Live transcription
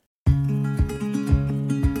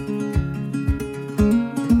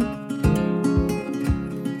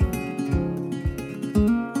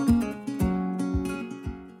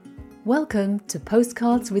Welcome to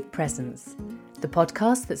Postcards with Presence, the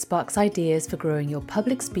podcast that sparks ideas for growing your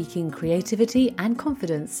public speaking creativity and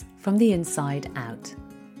confidence from the inside out.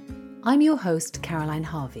 I'm your host, Caroline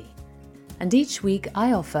Harvey, and each week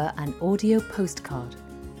I offer an audio postcard,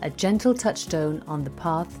 a gentle touchstone on the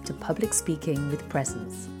path to public speaking with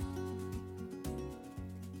presence.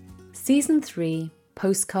 Season 3,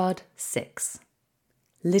 Postcard 6,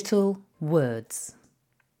 Little Words.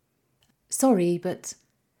 Sorry, but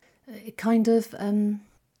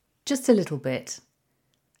just a little bit.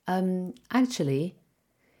 Actually,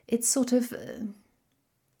 it's sort of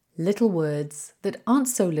little words that aren't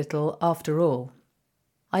so little after all.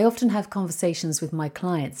 I often have conversations with my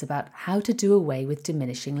clients about how to do away with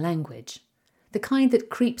diminishing language, the kind that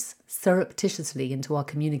creeps surreptitiously into our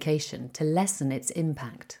communication to lessen its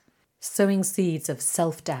impact, sowing seeds of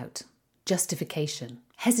self-doubt, justification,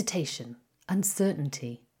 hesitation,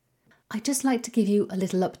 uncertainty. I'd just like to give you a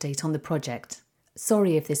little update on the project.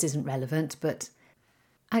 Sorry if this isn't relevant, but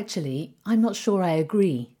actually, I'm not sure I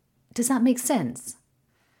agree. Does that make sense?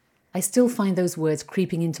 I still find those words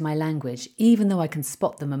creeping into my language, even though I can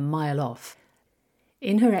spot them a mile off.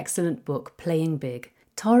 In her excellent book, Playing Big,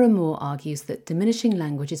 Tara Moore argues that diminishing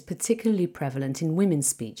language is particularly prevalent in women's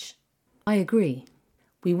speech. I agree.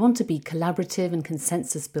 We want to be collaborative and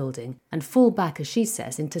consensus building and fall back, as she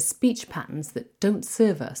says, into speech patterns that don't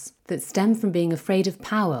serve us, that stem from being afraid of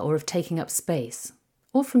power or of taking up space,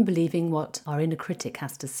 or from believing what our inner critic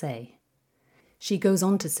has to say. She goes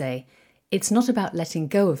on to say, it's not about letting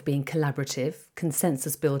go of being collaborative,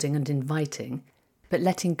 consensus building and inviting, but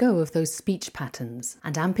letting go of those speech patterns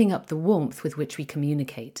and amping up the warmth with which we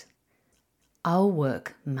communicate. Our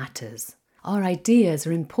work matters. Our ideas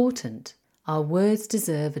are important. Our words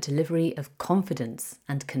deserve a delivery of confidence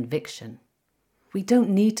and conviction. We don't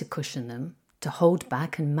need to cushion them, to hold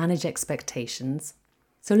back and manage expectations.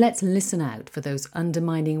 So let's listen out for those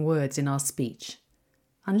undermining words in our speech,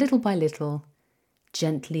 and little by little,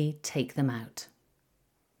 gently take them out.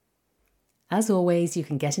 As always, you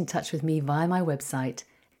can get in touch with me via my website,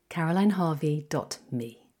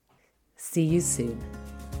 carolineharvey.me. See you soon.